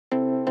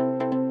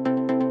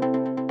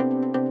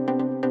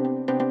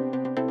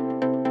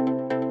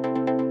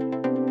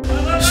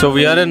So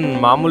we are in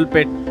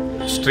Mamulpet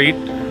street,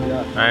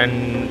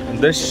 and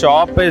this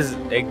shop is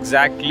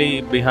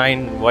exactly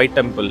behind White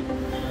Temple.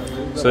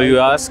 So you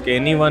ask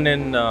anyone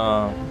in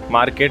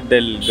market,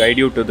 they'll guide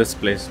you to this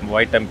place,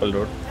 White Temple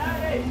Road.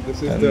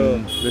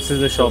 This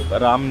is the shop,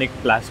 Ramnik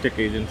Plastic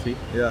Agency.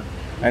 Yeah.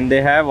 And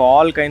they have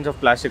all kinds of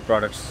plastic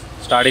products,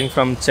 starting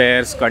from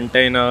chairs,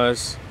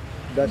 containers,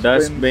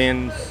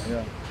 dustbins,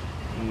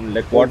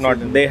 like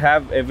whatnot. They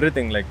have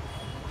everything. Like,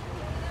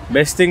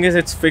 best thing is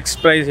it's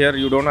fixed price here.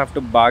 You don't have to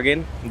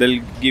bargain.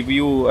 They'll give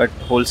you at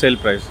wholesale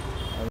price.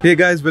 Hey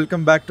guys,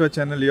 welcome back to our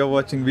channel. You're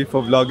watching V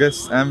for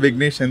Vloggers. I'm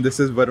Vignesh and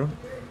this is Varun.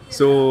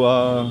 So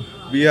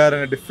we are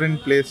in a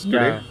different place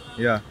today.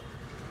 Yeah.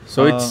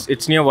 So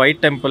it's near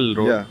White Temple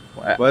Road.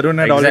 Yeah. Varun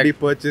had already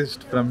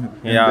purchased from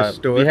the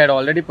store. We had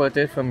already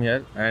purchased from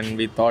here, and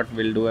we thought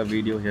we'll do a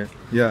video here.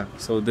 Yeah.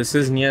 So this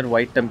is near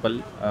White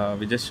Temple.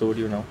 We just showed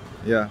you now.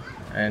 Yeah.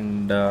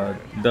 And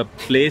the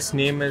place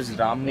name is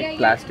Ramnik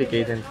Plastic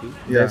Agency.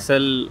 Yeah. They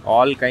sell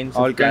all kinds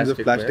of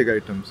plastic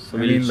items. So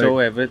we'll show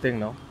everything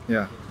now.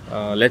 Yeah.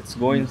 Let's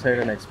go inside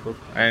and explore.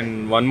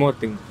 And one more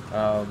thing.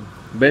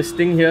 Best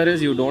thing here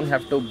is you don't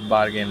have to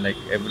bargain. Like,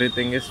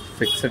 everything is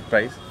fixed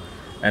price,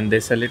 and they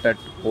sell it at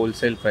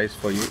wholesale price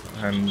for you.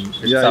 And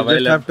it's you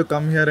just have to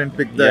come here and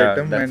pick the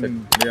item,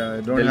 and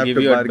you don't have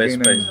to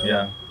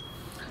bargain.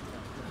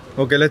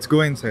 Okay, let's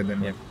go inside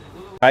then. Yeah.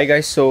 Hi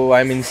guys, so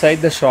I'm inside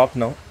the shop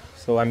now.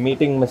 So I'm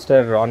meeting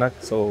Mr. Ronak.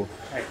 So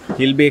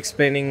he'll be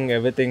explaining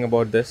everything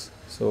about this.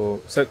 So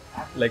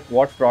like,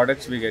 what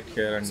products we get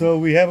here? And so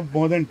we have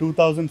more than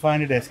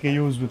 2,500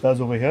 SKUs with us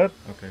over here.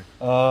 Okay.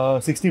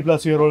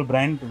 60-plus-year-old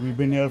brand. We've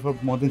been here for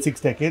more than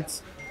 6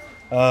 decades.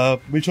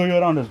 We'll show you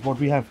around us what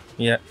we have.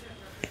 Yeah.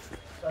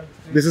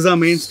 This is our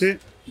mainstay.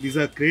 These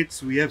are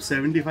crates. We have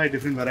 75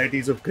 different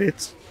varieties of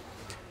crates.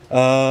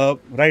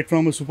 Right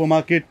from a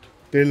supermarket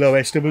till a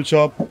vegetable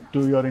shop,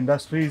 to your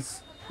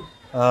industries,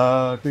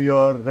 to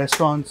your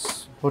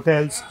restaurants,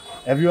 hotels.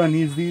 Everyone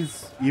needs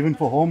these. Even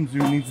for homes,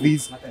 you need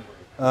these.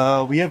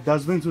 We have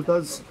dustbins with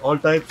us, all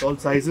types, all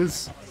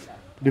sizes,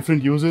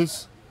 different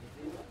uses.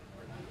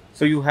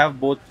 So you have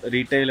both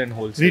retail and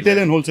wholesale? Retail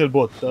and wholesale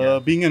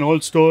both. Being an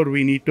old store,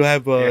 we need to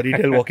have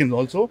retail walk-ins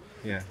also.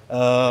 Yeah.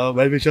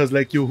 Well-wishers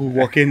like you who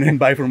walk in and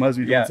buy from us,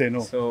 we don't say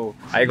no. So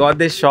I got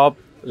this shop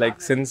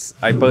like since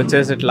I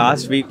purchased it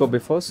last week or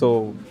before.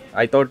 So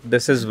I thought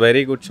this is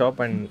very good shop,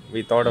 and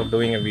we thought of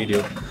doing a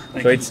video.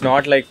 So it's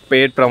not like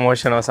paid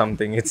promotion or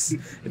something. It's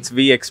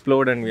we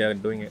explored and we are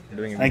doing it.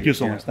 Thank you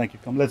so much. Thank you.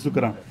 Come, let's look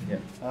around.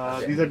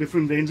 Yeah. These are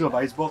different range of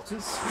ice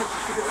boxes,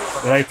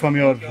 right from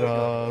your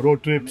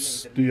road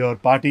trips to your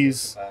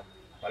parties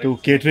to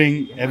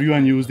catering.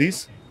 Everyone use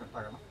these.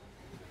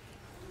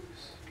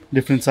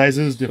 Different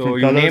sizes, different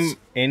colors. So you name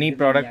any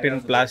product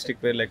in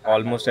plasticware, like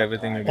almost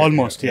everything you get.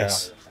 Almost,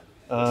 yes.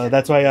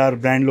 That's why our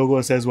brand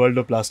logo says World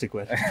of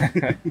Plasticware.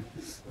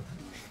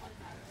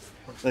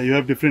 You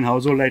have different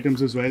household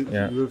items as well.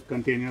 Yeah. You have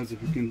containers,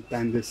 if you can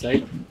pan this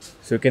side.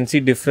 So you can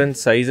see different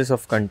sizes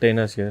of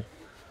containers here.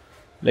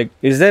 Like,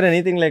 is there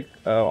anything like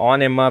on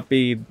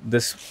MRP,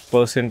 this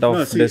percent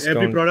of discount?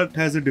 Every product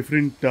has a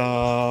different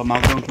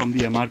markdown from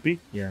the MRP.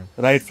 Yeah.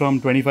 Right from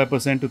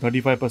 25% to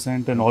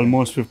 35% and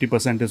almost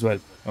 50% as well.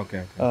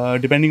 Okay.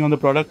 Depending on the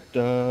product.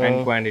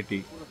 And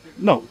quantity.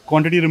 No,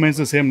 quantity remains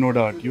the same, no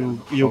doubt.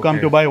 You come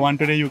to buy 1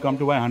 today, you come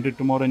to buy 100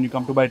 tomorrow, and you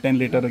come to buy 10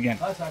 later again.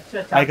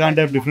 I can't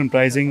have different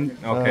pricing.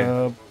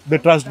 Okay. The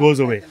trust goes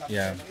away.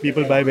 Yeah.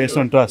 People buy based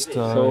on trust.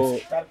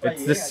 So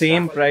it's the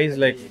same price,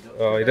 like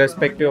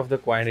irrespective of the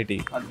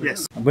quantity.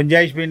 Yes.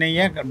 गुंजाइश भी नहीं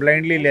है,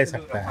 blindly ले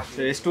सकता है.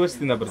 So ಎಷ್ಟು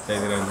ವರ್ಷದಿಂದ ಬರ್ತಾ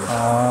ಇದ್ದೀರಾ ಇಲ್ಲಿ?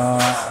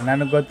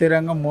 ನನಗೆ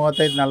ಗೊತ್ತಿರಂಗ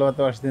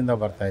 35-40 ವರ್ಷದಿಂದ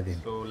ಬರ್ತಾ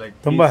ಇದ್ದೀನಿ. So like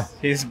ತುಂಬಾ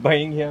he's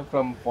buying here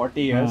from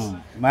 40 years.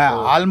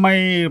 All my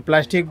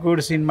plastic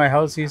goods in my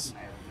house is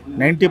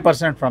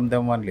 90% from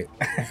them only.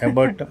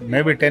 About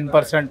maybe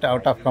 10%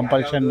 out of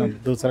compulsion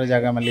दूसरा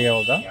जगह में लिया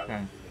होगा.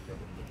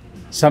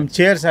 Some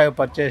chairs I have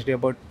purchased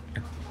about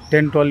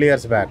 10-12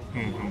 years back.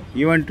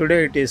 Even today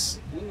it is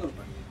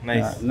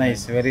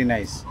nice, very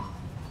nice.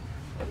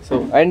 So,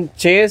 and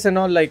chairs and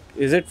all, like,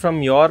 is it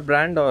from your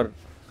brand or?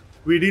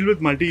 We deal with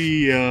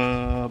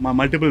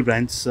multiple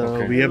brands.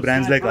 We have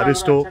brands like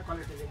Aristo,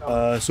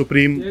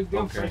 Supreme,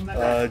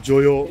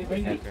 Joyo,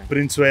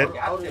 Princeware.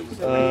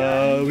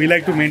 We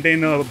like to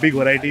maintain a big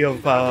variety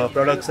of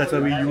products. That's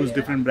why we use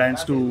different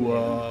brands to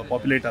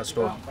populate our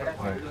store.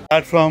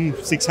 Start from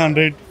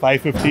 600,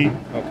 550.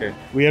 Okay.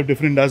 We have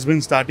different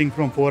dustbins starting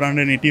from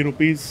 480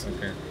 rupees.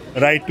 Okay.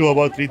 Right to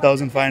about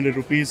 3,500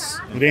 rupees,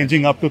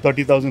 ranging up to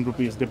 30,000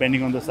 rupees,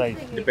 depending on the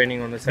size.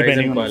 Depending on the size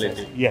and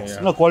quality. Yes.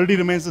 Yeah. No, quality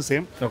remains the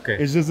same. Okay.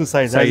 It's just the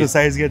size. As the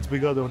size gets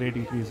bigger, the rate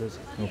increases.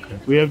 Okay.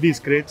 We have these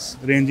crates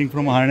ranging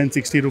from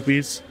 160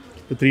 rupees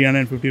to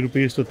 350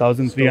 rupees to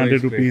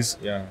 1,300 rupees.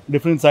 Yeah.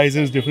 Different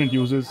sizes, different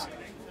uses.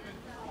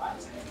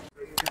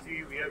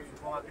 We have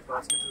supermarket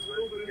baskets as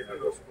well. We get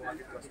rid of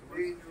supermarket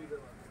customers.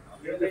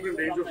 We have different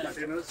range of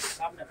containers.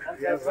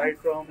 We have right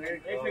from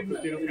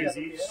 50 rupees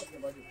each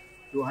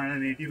to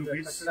 180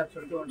 rupees,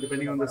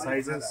 depending on the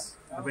sizes,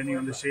 depending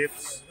on the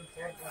shapes.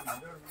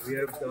 We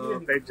have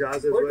pet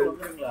jars as well,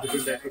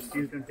 different types of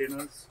steel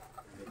containers.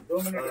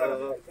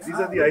 These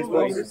are the ice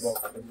boxes.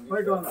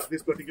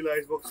 This particular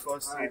ice box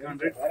costs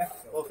 800.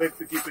 Perfect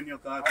to keep in your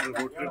car for a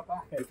road trip.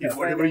 To keep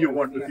whatever you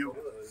want with you.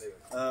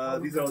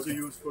 These are also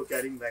used for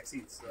carrying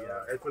vaccines.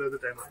 Helpful at the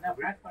time of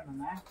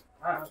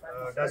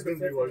COVID.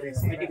 Dustbins we've already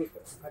seen.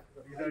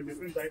 These are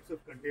different types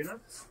of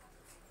containers.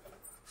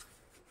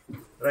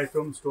 Right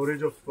from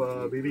storage of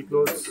baby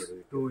clothes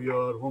to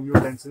your home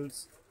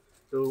utensils.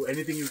 So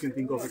anything you can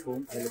think of at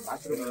home.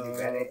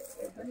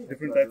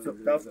 Different types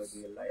of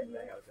tubs.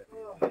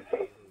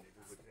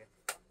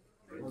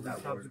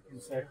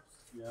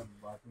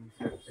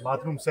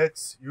 Bathroom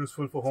sets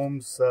useful for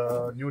homes,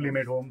 newly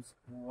made homes.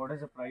 What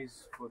is the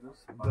price for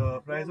this? The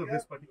price of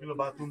this particular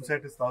bathroom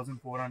set is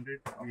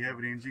 1,400. We have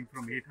ranging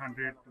from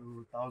 800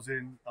 to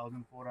 1,000,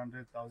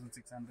 1,400,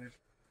 1,600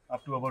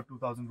 up to about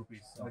 2,000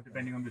 rupees,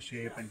 depending on the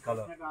shape and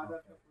color.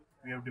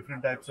 We have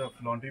different types of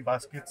laundry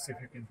baskets,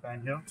 if you can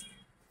find here.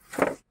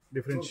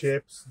 Different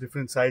shapes,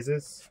 different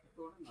sizes,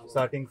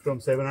 starting from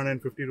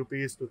 750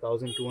 rupees to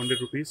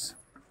 1,200 rupees.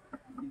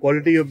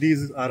 Quality of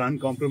these are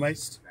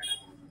uncompromised.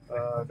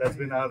 That's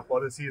been our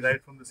policy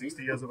right from the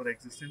 60 years of our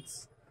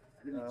existence.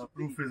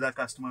 Proof is our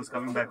customers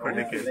coming back for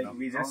decades now.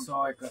 We just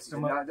saw a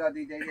customer.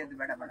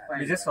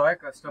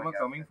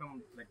 Coming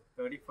from like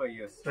 35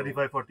 years.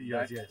 35, 40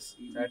 years, yes.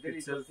 That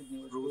itself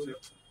proves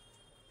it.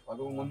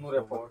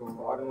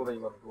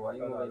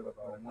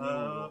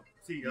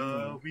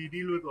 We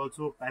deal with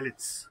also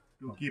pallets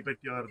to keep at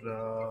your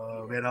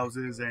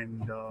warehouses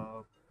and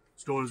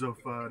stores of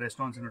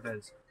restaurants and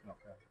hotels.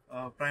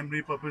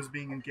 Primary purpose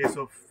being in case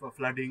of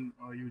flooding,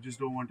 you just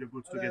don't want your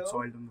goods to get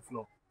soiled on the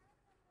floor.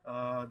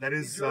 That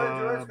is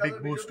a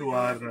big boost to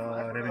our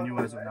revenue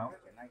as of now.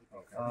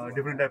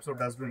 Different types of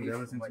dustbins.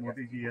 Ever since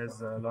Modi ji has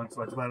launched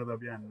Swachh Bharat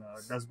Abhiyan,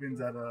 dustbins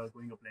are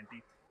going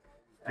aplenty.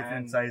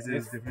 Different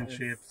sizes, different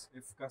shapes.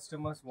 If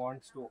customers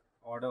wants to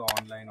order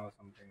online or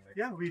something like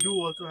yeah, we do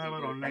also have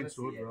our online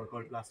store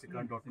called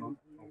plasticart.com,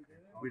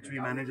 which we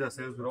manage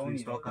ourselves, which we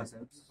stock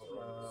ourselves,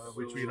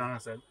 which we run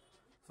ourselves.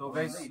 So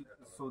guys,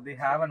 so they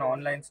have an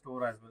online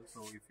store as well.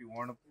 So if you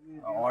want to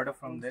order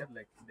from there,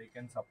 like they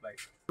can supply.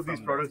 So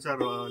these products are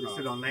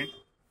listed online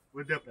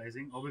with their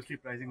pricing. Obviously,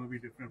 pricing will be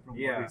different from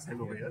what we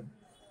sell over here.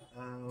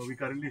 We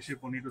currently ship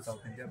only to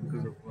South India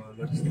because of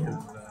logistical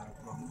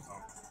problems.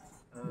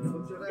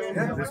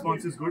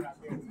 Response is good.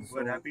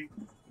 We're happy.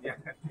 Yeah.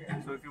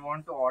 So if you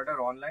want to order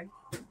online,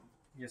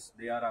 yes,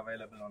 they are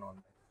available on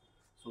online.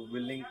 So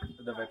we'll link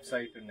to the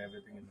website and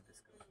everything in the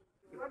description.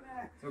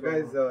 So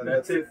guys,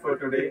 that's it for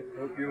today.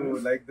 Hope you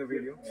liked the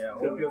video. Yeah,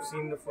 hope you have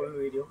seen the full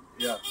video.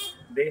 Yeah.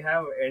 They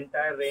have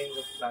entire range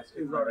of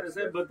plastic products.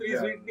 They have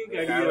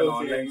an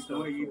online store.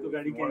 So if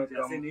you want to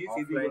come offline, you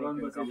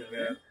can come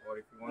here. Or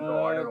if you want to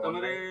order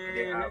online,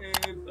 they have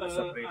a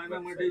separate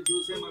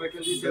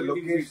website. The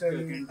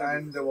location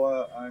and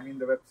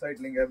the website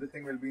link,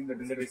 everything will be in the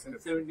description.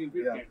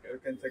 Yeah, you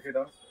can check it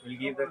out. We'll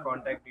give the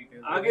contact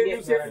details.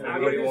 If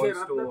anybody wants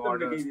to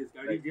order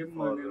like,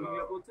 for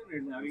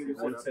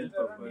wholesale purpose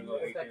or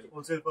retail.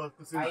 Wholesale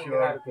purposes, you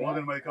are more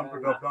than welcome to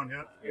drop down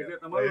here. We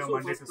are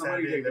Monday to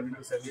Saturday, 11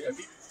 to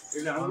 7:30.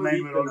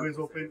 Online, we're always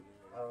open.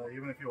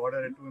 Even if you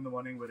order at 2 in the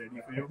morning, we're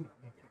ready for you.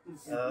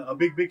 A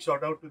big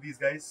shout out to these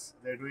guys.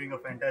 They're doing a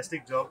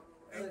fantastic job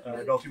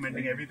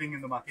documenting everything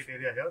in the market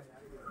area here.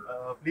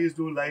 Please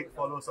do like,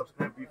 follow,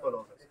 subscribe, we for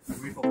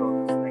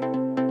August.